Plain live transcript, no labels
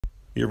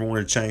You ever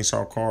wanted to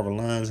chainsaw carve a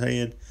lion's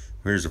head?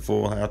 Here's a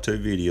full how-to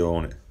video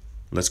on it.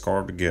 Let's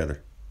carve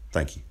together.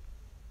 Thank you.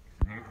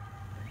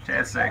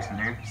 Chad Sexton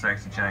here,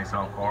 Sexton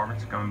Chainsaw Carving.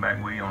 It's coming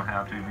back with you on a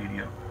how-to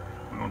video.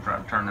 We're going to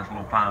try to turn this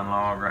little pine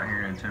log right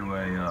here into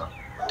a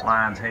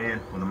lion's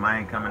head with a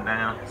mane coming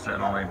down, sitting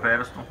on a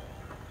pedestal.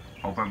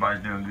 Hope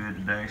everybody's doing good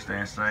today,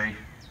 staying safe.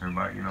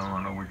 Everybody,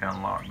 I know we're kind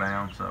of locked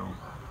down, so,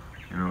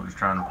 just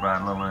trying to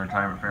provide a little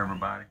entertainment for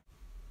everybody.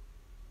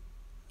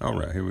 All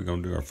right, here we're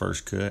going to do our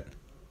first cut.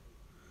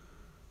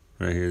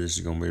 Right here, this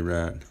is going to be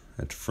right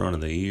at the front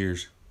of the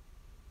ears.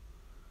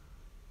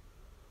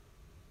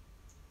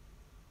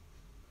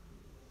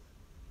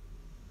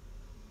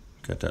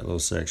 Cut that little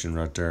section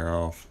right there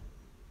off.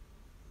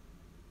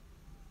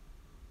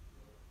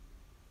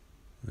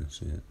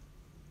 That's it.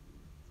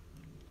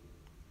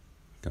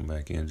 Come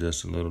back in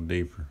just a little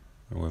deeper.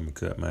 That way my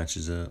cut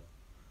matches up.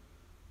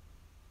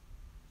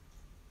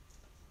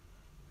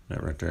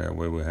 That right there, that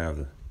way we have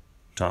the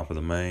top of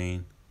the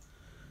mane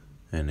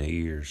and the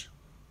ears.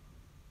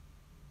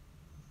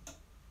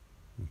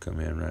 We'll come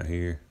in right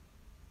here,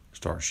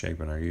 start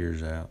shaping our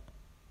ears out.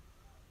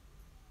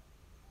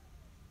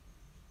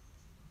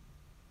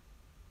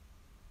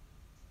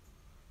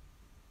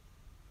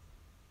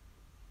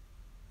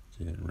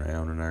 That's it,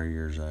 rounding our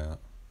ears out.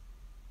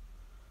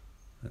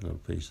 That little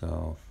piece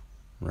off,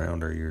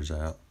 round our ears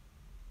out.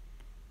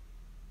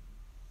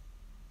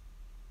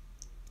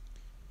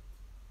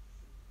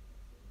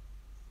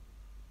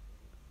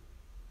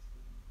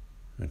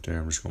 Right there,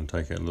 I'm just going to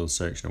take that little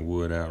section of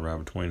wood out right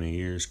between the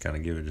ears, kind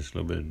of give it just a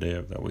little bit of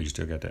depth. That way you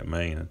still got that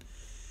mane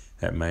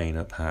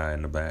up high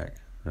in the back,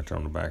 right there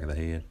on the back of the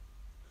head.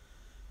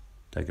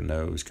 Take a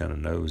nose, kind of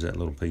nose that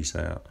little piece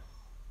out.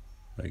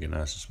 Make it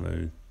nice and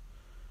smooth.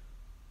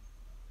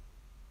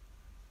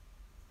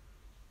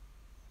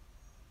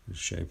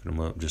 Just shaping them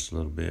up just a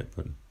little bit,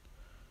 but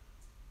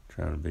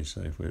trying to be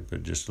safe with it.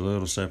 But just a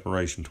little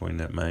separation between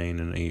that mane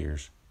and the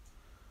ears.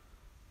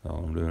 That's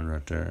all I'm doing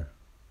right there.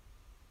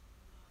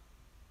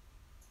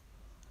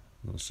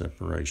 Little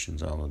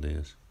separations, all it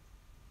is.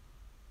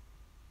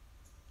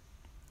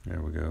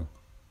 There we go.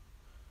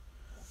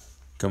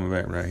 Coming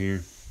back right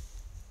here.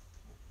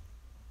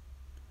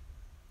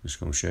 Just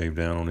going to shave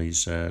down on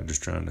each side,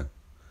 just trying to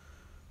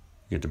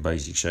get the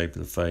basic shape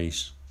of the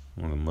face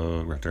on the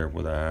mug right there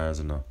where the eyes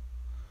and the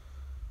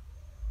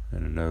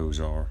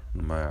nose are,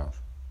 and the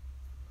mouth.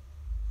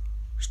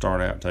 Start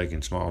out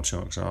taking small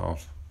chunks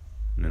off,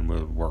 and then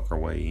we'll work our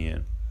way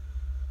in.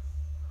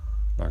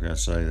 Like I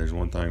say, there's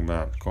one thing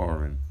about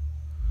carving.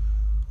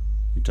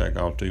 You take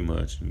off too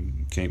much, and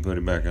you can't put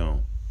it back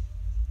on.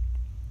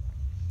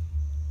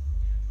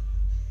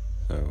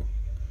 So,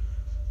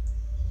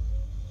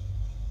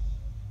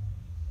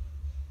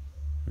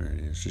 there it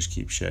is. Just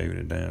keep shaving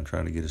it down,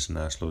 trying to get us a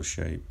nice little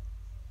shape.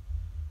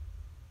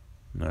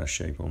 Nice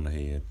shape on the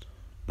head.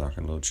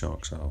 Knocking little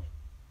chunks off.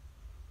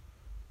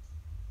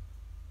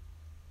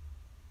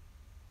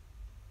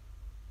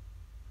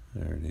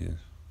 There it is.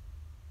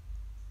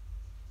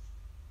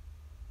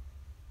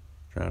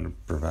 Trying to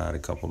provide a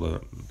couple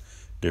of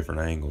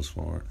different angles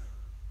for it.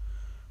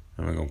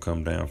 And we're going to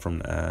come down from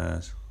the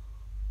eyes.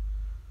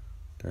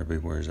 There be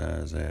where his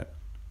eyes at.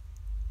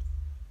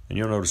 And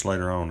you'll notice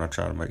later on I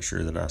try to make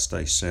sure that I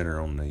stay center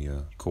on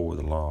the core of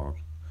the log.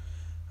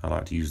 I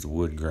like to use the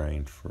wood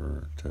grain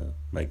to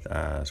make the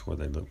eyes where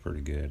they look pretty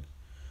good.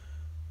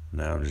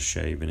 Now I'm just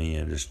shaving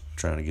in, just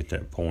trying to get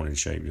that pointed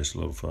shape just a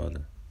little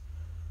further.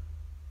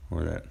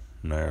 Where that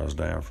narrows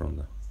down from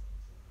the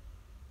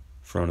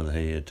front of the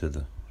head to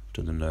the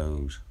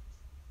nose.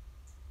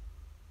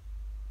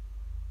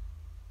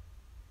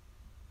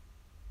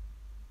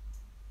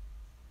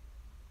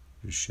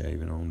 Just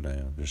shaving on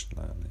down, just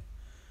slightly.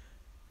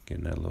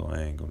 Getting that little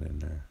angle in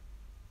there.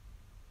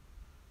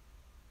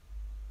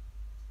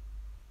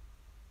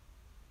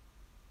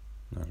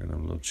 Knocking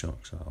them little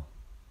chunks off.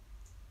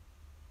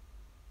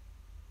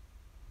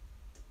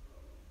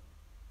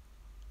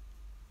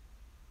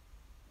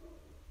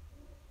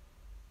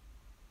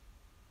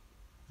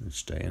 Just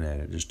staying at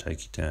it, just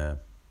take your time.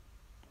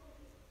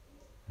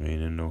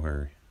 Ain't in no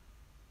hurry.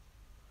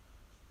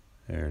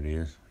 There it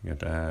is. Got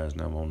the eyes.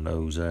 Now I'm gonna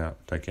nose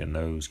out. Take that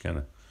nose, kind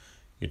of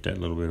get that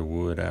little bit of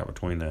wood out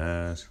between the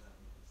eyes.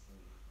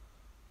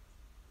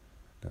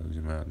 Nose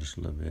him out just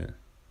a little bit.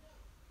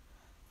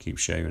 Keep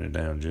shaving it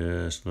down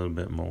just a little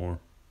bit more.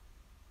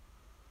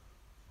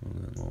 A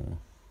little bit more.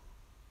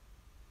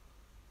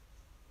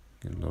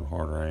 Get a little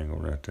harder angle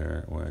right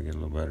there. That way I get a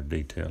little better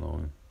detail on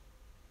him.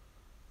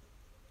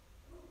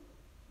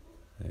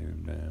 Shave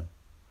him down.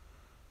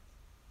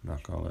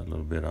 Knock all that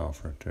little bit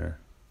off right there.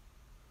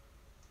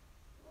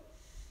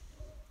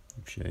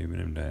 Keep shaving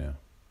him down.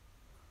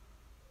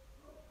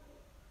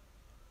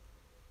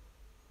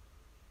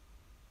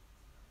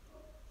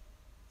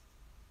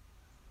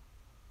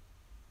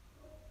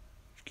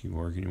 Just keep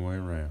working your way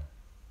around.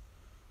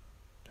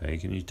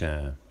 Taking your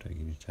time,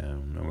 taking your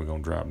time. Now we're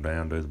going to drop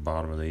down to the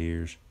bottom of the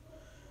ears.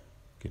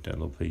 Get that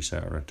little piece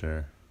out right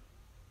there.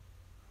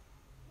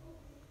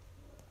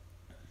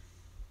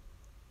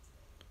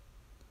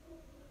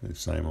 Do the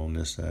same on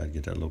this side,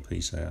 get that little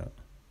piece out.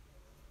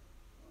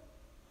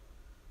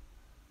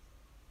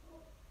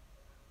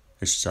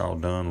 This is all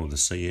done with a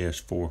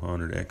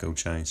CS400 Echo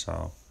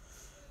chainsaw.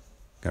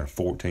 Got a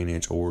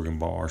 14-inch Oregon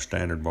bar,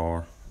 standard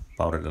bar.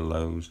 Bought it at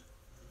Lowe's.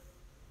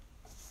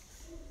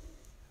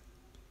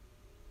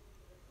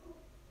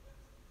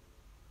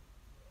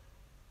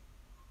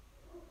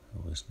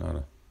 Oh, it's not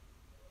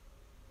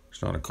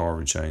a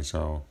Carve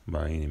chainsaw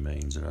by any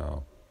means at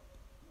all.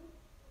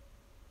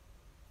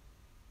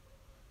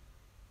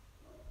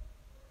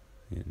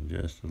 Getting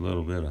just a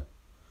little bit of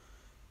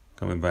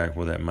coming back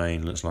where that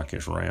mane looks like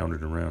it's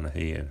rounded around the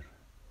head,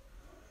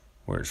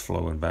 where it's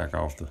flowing back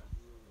off the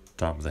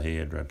top of the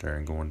head right there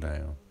and going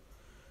down.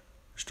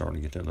 Starting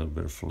to get that little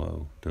bit of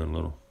flow. Doing a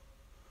little,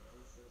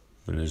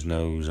 putting his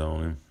nose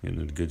on him,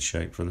 getting a good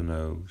shape for the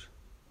nose.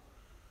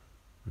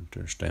 Right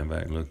there, stand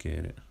back, look at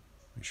it.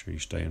 Make sure you're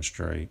staying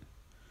straight.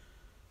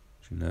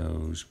 Your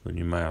nose, putting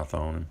your mouth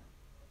on him.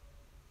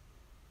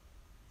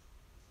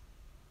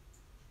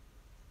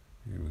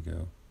 Here we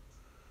go.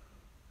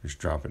 Just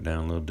drop it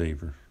down a little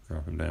deeper.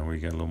 Drop it down where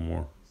you got a little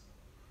more,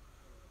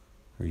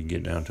 where you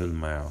get down to the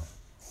mouth.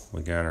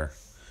 We got our,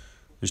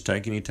 just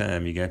take any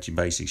time, you got your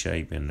basic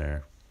shape in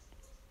there.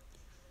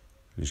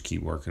 Just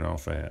keep working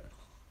off that.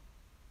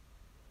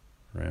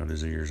 Round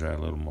his ears out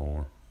a little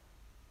more.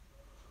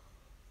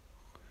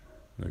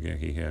 Look like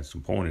he had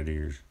some pointed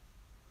ears.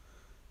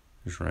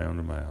 Just round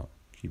them out.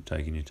 Keep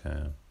taking your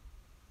time.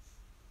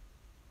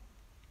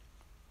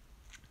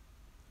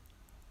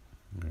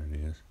 There it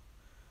is.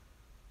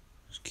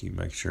 Just keep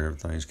making sure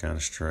everything's kind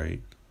of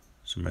straight,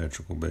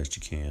 symmetrical best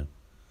you can.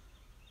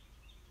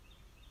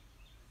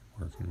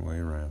 Working your way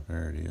around.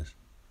 There it is.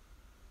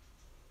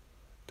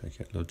 Take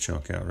that little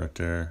chunk out right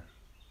there.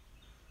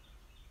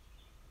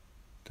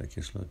 Take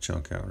this little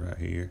chunk out right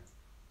here.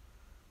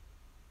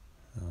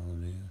 All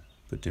it is.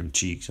 Put them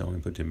cheeks on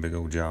him. Put them big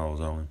old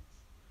jaws on him.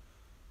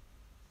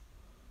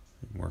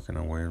 Working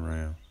our way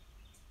around.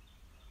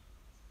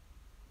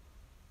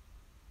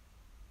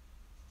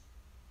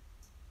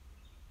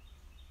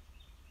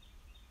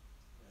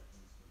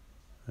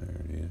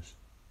 There it is.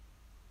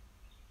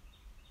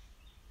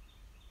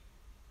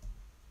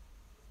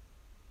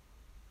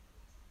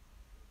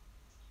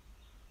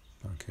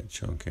 Knock that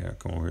chunk out.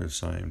 Come over here the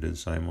same. Do the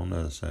same on the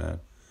other side.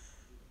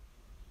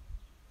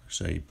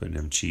 Say you put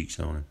them cheeks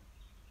on him.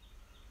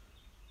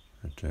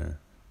 Right there.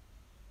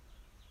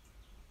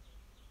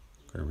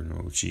 Curving them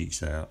little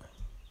cheeks out.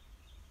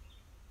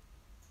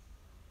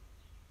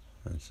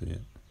 That's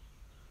it.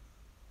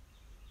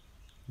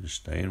 Just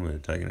staying with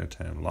it, taking our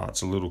time.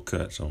 Lots of little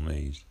cuts on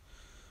these.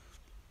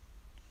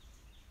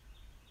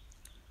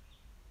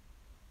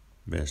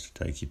 Best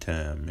to take your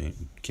time. I mean,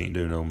 you can't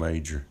do no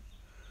major,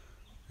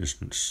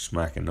 just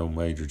smacking no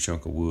major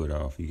chunk of wood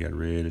off. You got to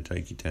really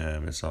take your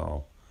time. It's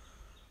all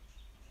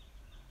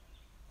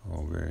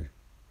very.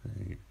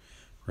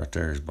 Right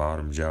there is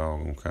bottom jaw.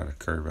 I'm going to kind of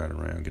curve out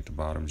around, get the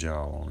bottom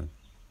jaw on him.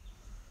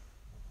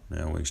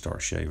 Now we can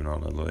start shaving all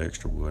that little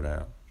extra wood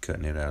out,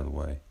 cutting it out of the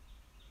way.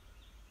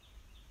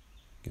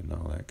 Getting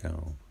all that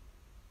gone.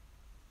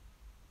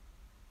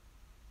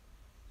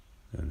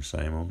 And the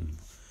same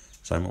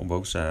on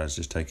both sides,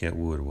 just take that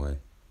wood away.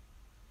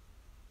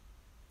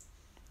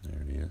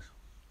 There it is.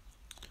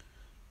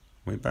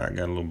 We about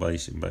got a little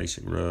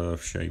basic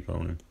rough shape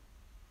on him.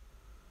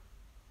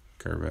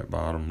 Curve that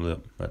bottom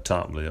lip, that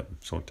top lip,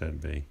 that's what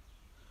that'd be.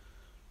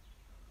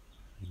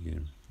 You get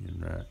him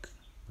right,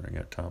 bring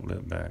that top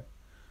lip back.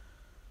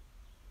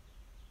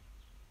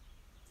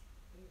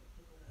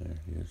 There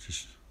it is,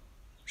 just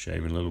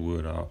shaving a little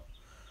wood off.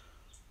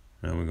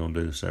 Now we're going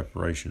to do the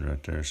separation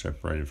right there,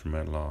 separated from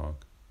that log.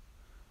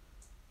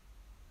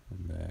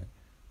 And back.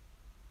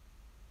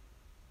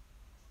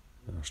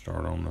 I'll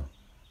start on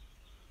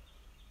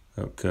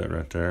the up cut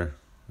right there.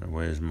 That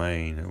way his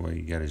mane, that way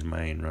you got his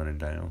mane running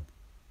down.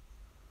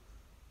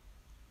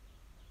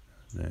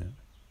 That.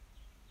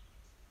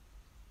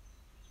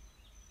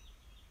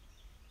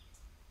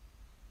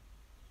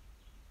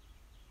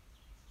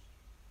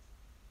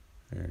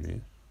 There it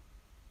is.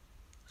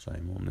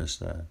 Same on this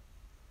side.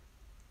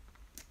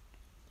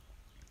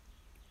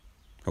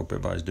 Hope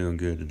everybody's doing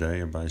good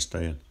today. Everybody's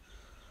staying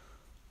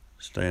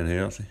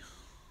healthy.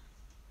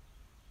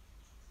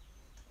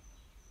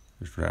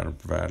 Just trying to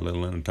provide a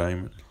little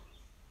entertainment.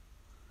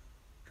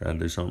 Trying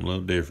to do something a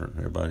little different.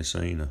 Everybody's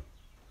seen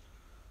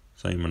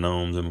my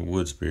gnomes and my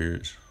wood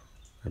spirits.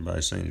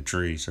 Everybody's seen a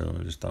tree, so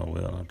I just thought,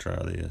 well, I'll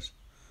try this.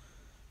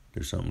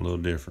 Do something a little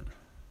different.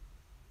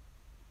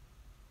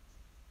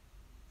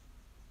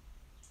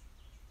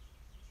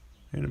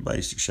 And a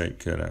basic shape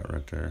cut out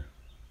right there.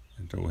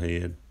 And the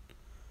head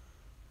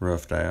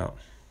roughed out.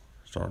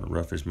 Starting to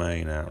rough his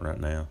mane out right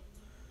now.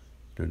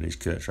 Doing these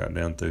cuts right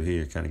down through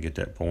here, kind of get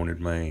that pointed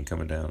mane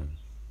coming down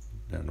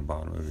the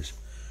bottom of his,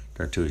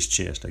 there to his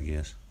chest, I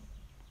guess.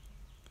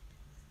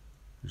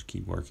 Just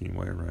keep working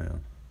your way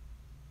around.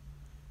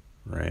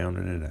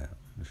 Rounding it out.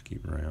 Just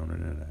keep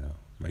rounding it out.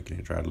 Making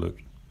it try to look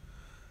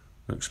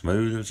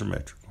smooth and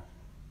symmetrical.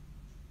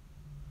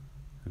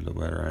 A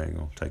little better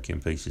angle. Take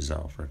them pieces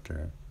off right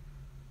there.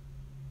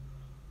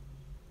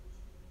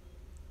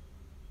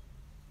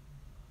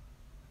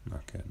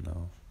 Knock that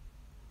off.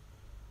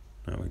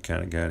 Now we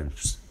kind of got him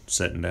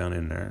setting down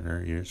in there.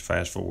 There he is.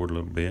 Fast forward a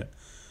little bit.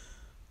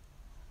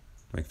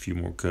 Make a few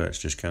more cuts,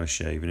 just kind of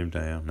shaving him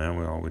down.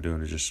 Now all we're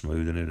doing is just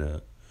smoothing it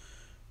up.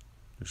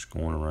 Just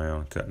going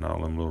around, cutting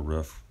all them little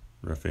rough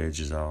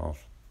edges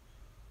off.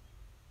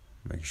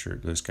 Making sure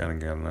it just kind of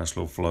got a nice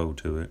little flow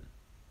to it.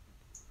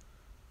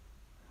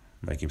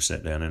 Make him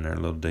set down in there a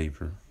little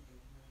deeper.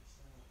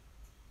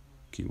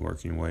 Keep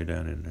working your way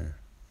down in there.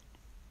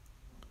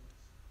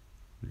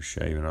 Just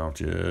shaving off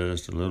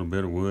just a little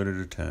bit of wood at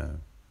a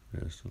time.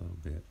 Just a little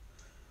bit.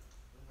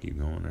 Keep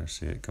going, that's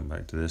it. Come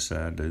back to this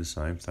side, do the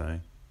same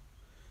thing.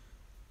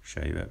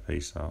 Shave that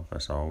piece off,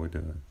 that's all we're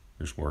doing.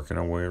 Just working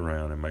our way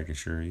around and making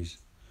sure he's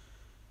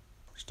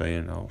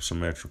staying all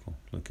symmetrical,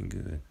 looking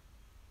good.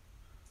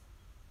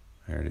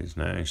 There it is.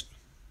 Now he's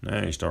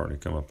starting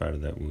to come up out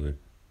of that wood.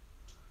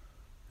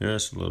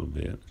 Just a little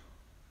bit.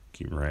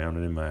 Keep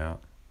rounding him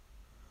out.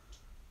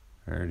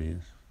 There it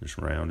is. Just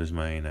round his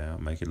mane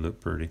out, make it look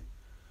pretty.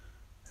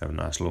 Have a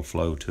nice little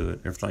flow to it.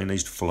 Everything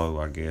needs to flow,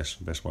 I guess.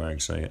 Best way I can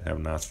say it. Have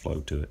a nice flow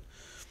to it.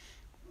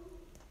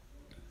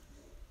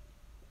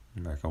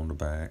 Back on the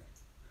back.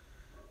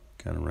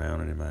 Kind of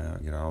rounding him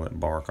out. Get all that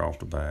bark off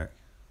the back.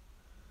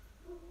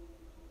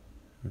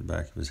 The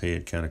back of his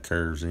head kind of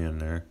curves in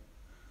there.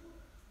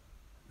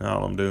 Now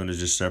all I'm doing is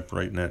just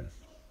separating that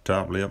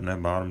top lip and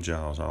that bottom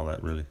jaws. All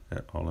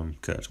them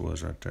cuts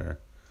was right there.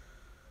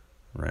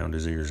 Round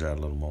his ears out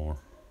a little more.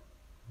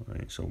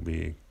 Ain't so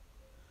big.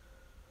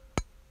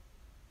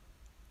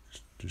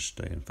 Just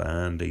stay in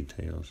fine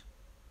details.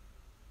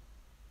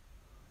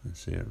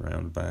 That's it,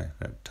 round the back,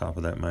 that top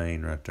of that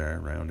mane right there,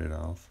 round it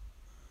off.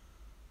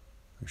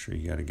 Make sure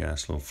you got a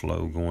nice little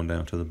flow going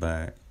down to the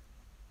back.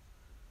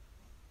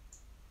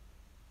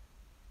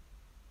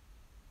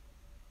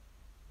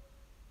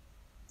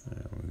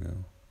 There we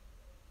go.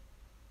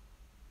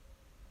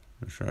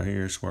 This right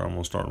here is where I'm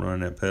going to start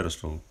running that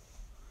pedestal.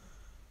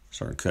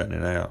 Start cutting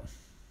it out.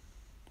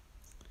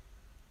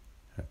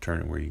 I turn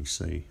it where you can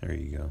see. There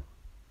you go.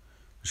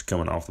 Just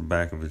coming off the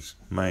back of his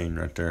mane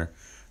right there.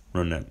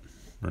 Run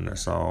that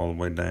saw all the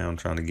way down,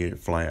 trying to get it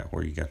flat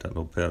where you got that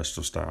little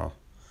pedestal style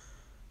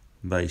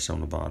base on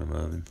the bottom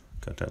of him.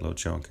 Cut that little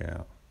chunk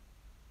out.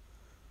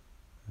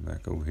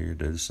 Back over here,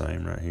 do the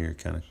same right here.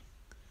 Kind of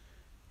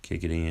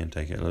kick it in,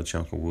 take that little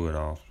chunk of wood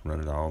off,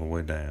 run it all the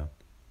way down.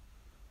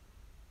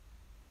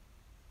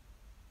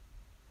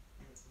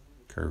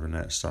 Curving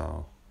that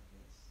saw.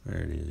 There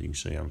it is. You can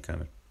see I'm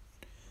kind of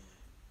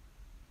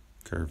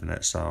curving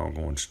that saw,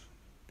 going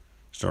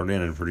started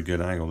in at a pretty good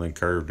angle, then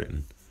curved it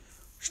and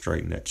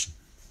straighten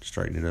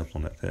it up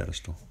on that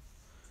pedestal.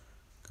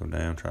 Go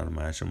down, try to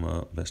match them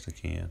up best I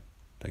can.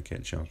 Take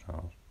that chunk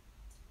off.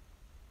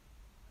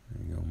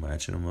 There you go,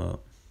 matching them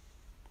up.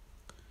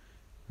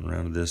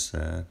 Around to this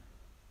side.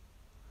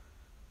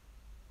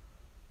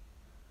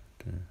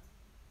 There.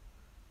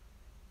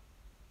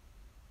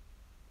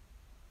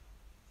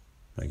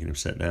 Making him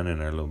sit down in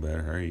there a little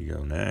better. There you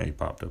go. Now he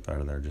popped up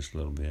out of there just a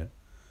little bit.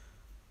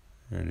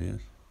 There it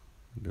is.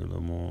 Do a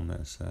little more on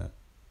that side.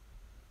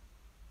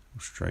 Go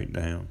straight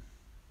down.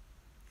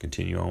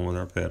 Continue on with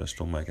our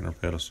pedestal, making our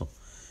pedestal,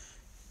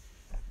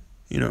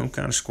 kind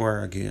of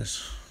square, I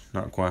guess.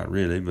 Not quite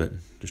really, but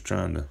just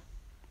trying to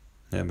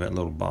have that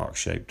little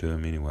box shape to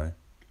him anyway.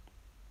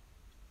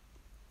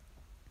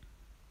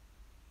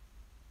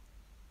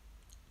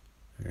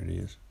 There it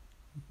is.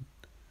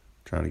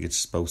 Trying to get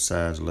both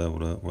sides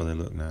leveled up where they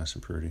look nice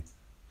and pretty.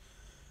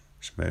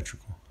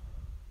 Symmetrical.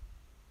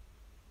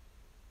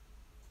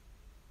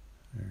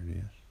 There it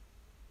is.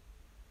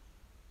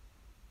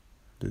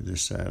 Do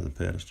this side of the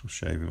pedestal,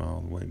 shave him all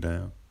the way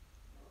down.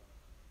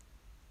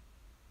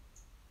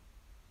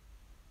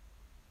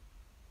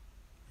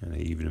 And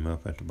even him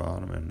up at the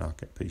bottom and knock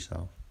that piece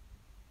off.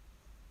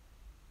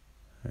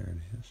 There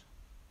it is.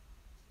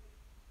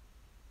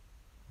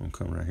 I'm going to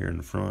come right here in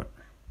the front.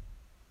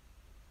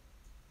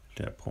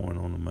 At that point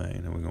on the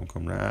mane. And we're going to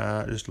come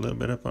right just a little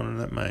bit up under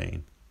that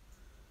mane.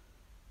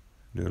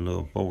 Do a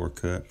little boar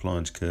cut,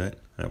 plunge cut.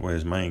 That way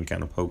his mane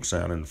kind of pokes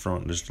out in the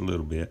front just a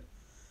little bit.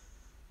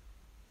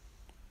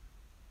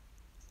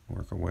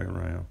 Work our way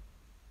around.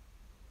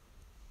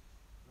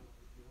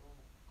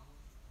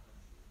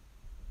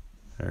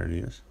 There it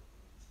is.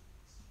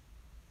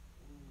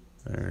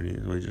 There it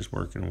is. We're just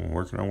working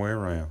our way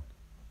around.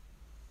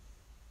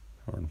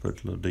 Hard to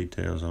put little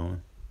details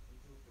on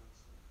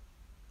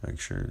it. Make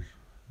sure.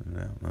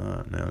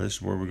 Now this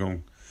is where we're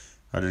going.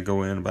 I just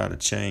go in about a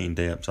chain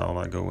depth. All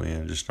I go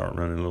in, just start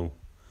running little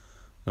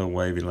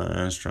wavy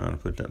lines, trying to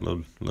put that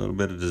little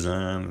bit of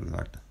design,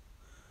 like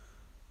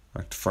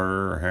the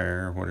fur or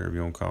hair, whatever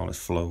you want to call it,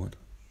 flowing.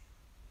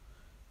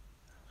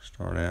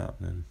 Start out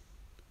and then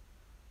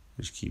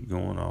just keep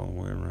going all the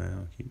way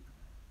around. Keep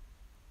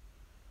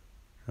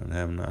trying to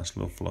have a nice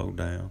little flow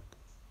down.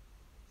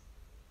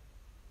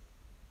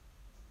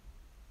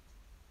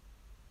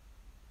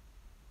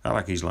 I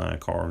like these line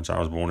carvings. I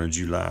was born in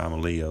July. I'm a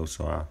Leo,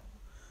 so I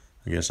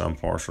guess I'm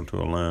partial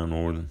to a lion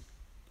more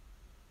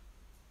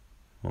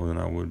than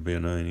I would be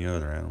in any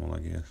other animal, I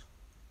guess.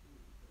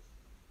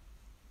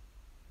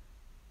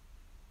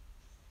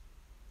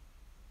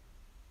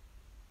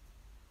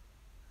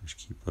 Just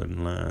keep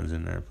putting lines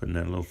in there, putting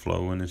that little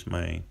flow in its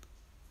mane.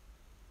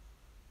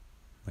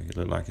 Make it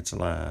look like it's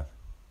alive.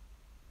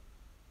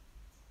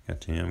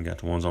 Got him, got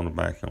the ones on the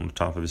back, on the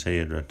top of his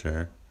head right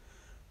there.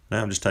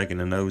 Now I'm just taking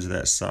the nose of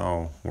that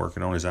saw,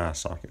 working on his eye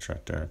sockets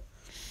right there.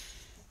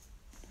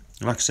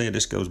 Like I said,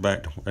 this goes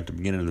back to at the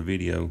beginning of the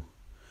video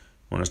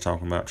when I was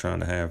talking about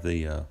trying to have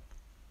the,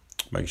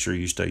 make sure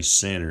you stay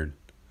centered.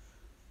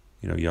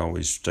 You know, you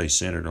always stay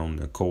centered on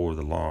the core of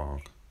the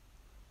log.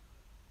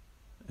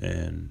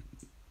 And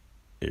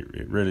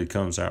it really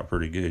comes out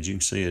pretty good. You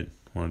can see it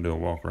when I do a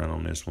walk around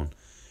on this one.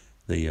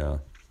 The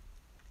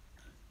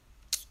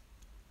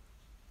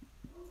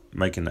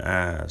making the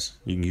eyes,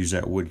 you can use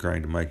that wood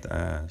grain to make the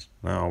eyes.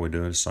 Now all we're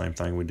doing is the same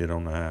thing we did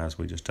on the eyes.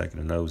 We just taking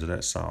the nose of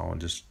that saw and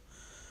just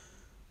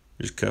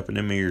cupping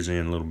them ears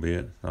in a little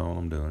bit. That's all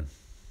I'm doing.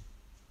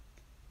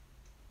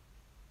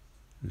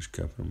 Just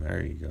cupping them.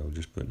 There you go.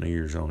 Just putting the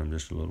ears on them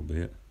just a little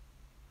bit.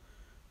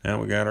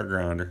 Now we got our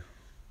grinder.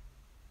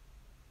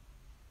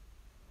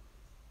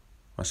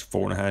 That's a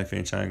 4.5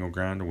 inch angle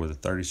grinder with a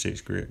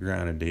 36 grit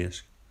grinding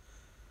disc.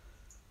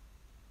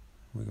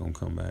 We're going to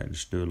come back and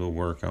just do a little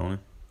work on him.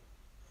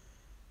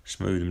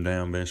 Smooth him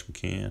down best we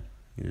can.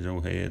 Get his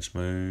old head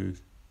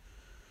smooth.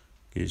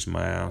 Get his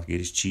mouth, get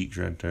his cheeks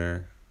right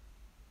there.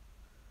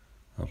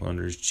 Up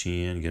under his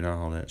chin, get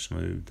all that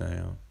smoothed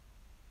down.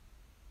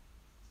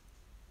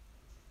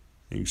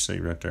 You can see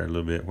right there a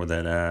little bit where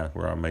that eye,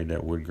 where I made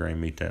that wood grain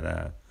meet that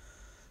eye.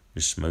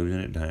 Just smoothing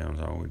it down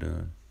is all we're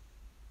doing.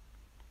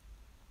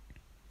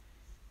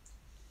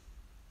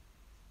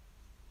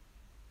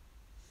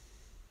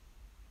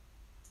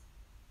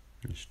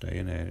 Just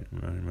staying at it,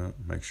 run him up,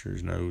 make sure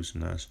his nose is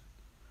nice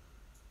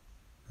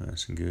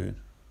and good.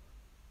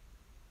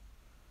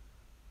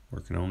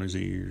 Working on his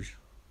ears.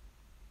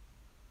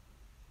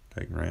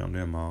 Take round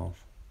them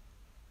off.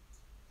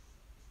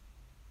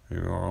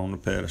 Here we are on the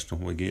pedestal.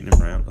 We're getting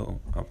him round. Oh,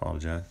 I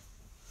apologize.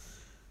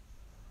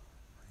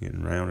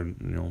 Getting rounded,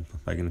 you know,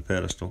 making the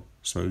pedestal,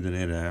 smoothing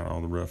it out,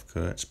 all the rough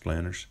cuts,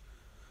 splinters.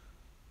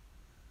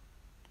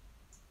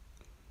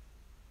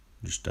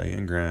 Just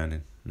staying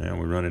grinding. Now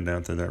we're running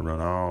down through that, run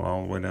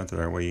all the way down through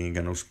that way. You ain't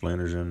got no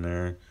splinters in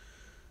there.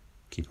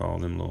 Keep all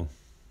them little,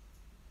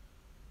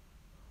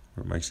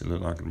 where it makes it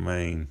look like the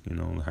mane, you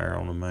know, the hair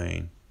on the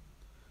mane.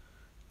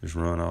 Just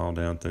run all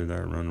down through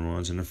there. Run the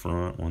ones in the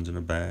front, ones in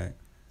the back.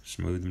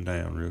 Smooth them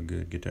down real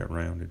good. Get that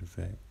rounded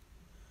effect.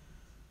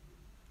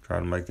 Try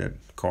to make that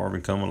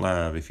carving come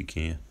alive if you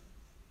can.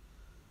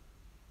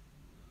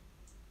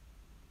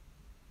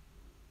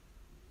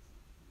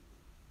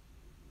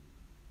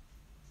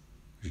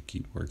 Just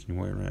keep working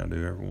your way around,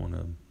 do every one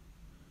of them.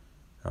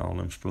 All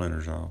them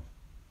splinters off.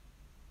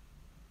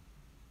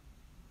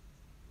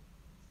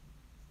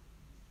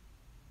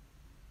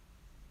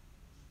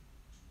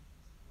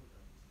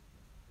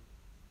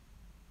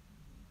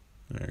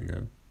 There you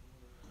go.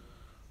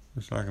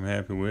 Looks like I'm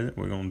happy with it.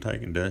 We're going to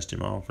take and dust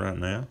him off right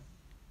now.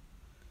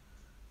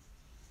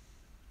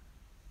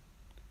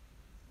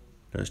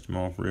 Dust him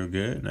off real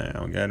good.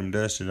 Now we got him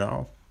dusted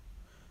off.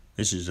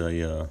 This is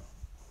a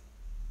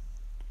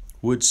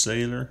wood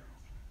sealer,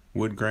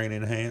 wood grain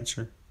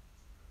enhancer,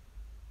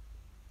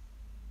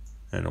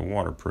 and a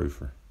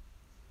waterproofer.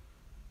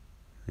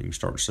 You can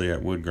start to see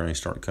that wood grain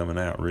start coming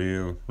out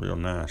real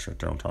nice right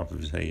there on top of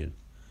his head.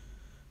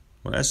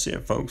 Well, that's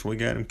it, folks. We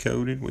got him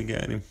coated. We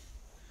got him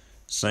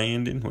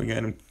sanded. We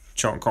got him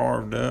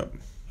carved up,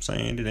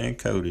 sanded, and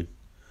coated.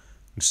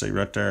 You can see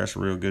right there, that's a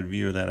real good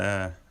view of that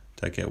eye.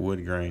 Take that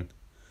wood grain,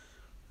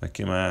 make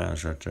them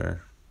eyes right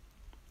there.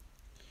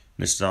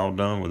 This is all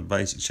done with a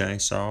basic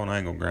chainsaw and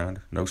angle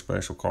grinder. No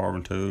special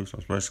carving tools, no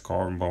special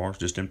carving bars.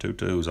 Just them two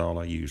tools, all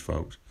I use,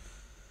 folks.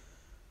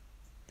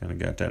 Kind of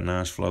got that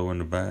nice flow in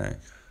the back,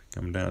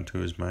 coming down to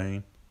his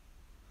mane.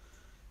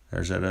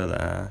 There's that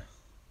other eye.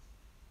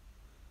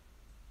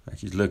 Like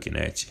he's looking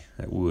at you.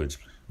 That wood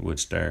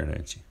staring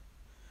at you.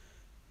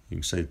 You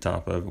can see the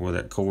top of it where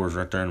that core is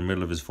right there in the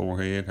middle of his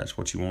forehead. That's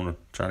what you want to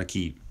try to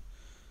keep.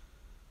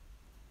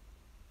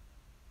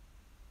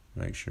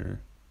 Make sure.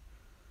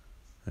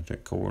 Got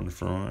that core in the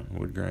front,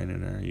 wood grain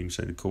in there. You can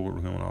see the core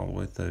going all the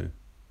way through.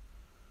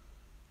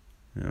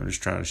 You know,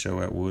 just trying to show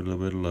that wood a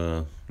little bit of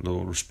love, a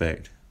little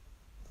respect.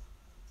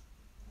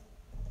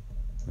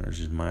 There's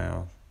his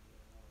mouth.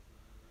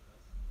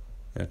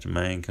 Got the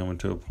mane coming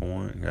to a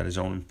point. Got his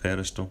own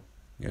pedestal.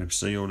 Got him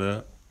sealed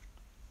up.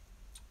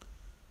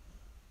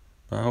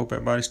 But I hope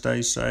everybody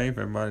stays safe.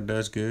 Everybody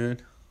does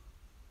good.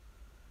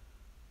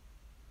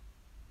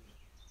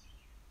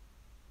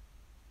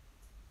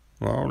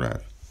 Well, all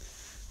right.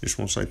 Just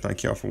want to say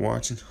thank y'all for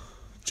watching.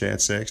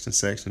 Chad Sexton,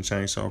 Sexton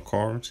Chainsaw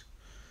Carvings.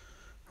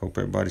 Hope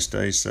everybody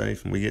stays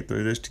safe and we get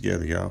through this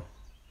together, y'all.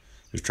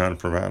 Just trying to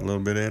provide a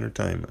little bit of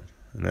entertainment.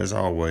 And as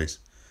always,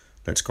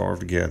 let's carve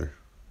together.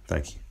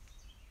 Thank you.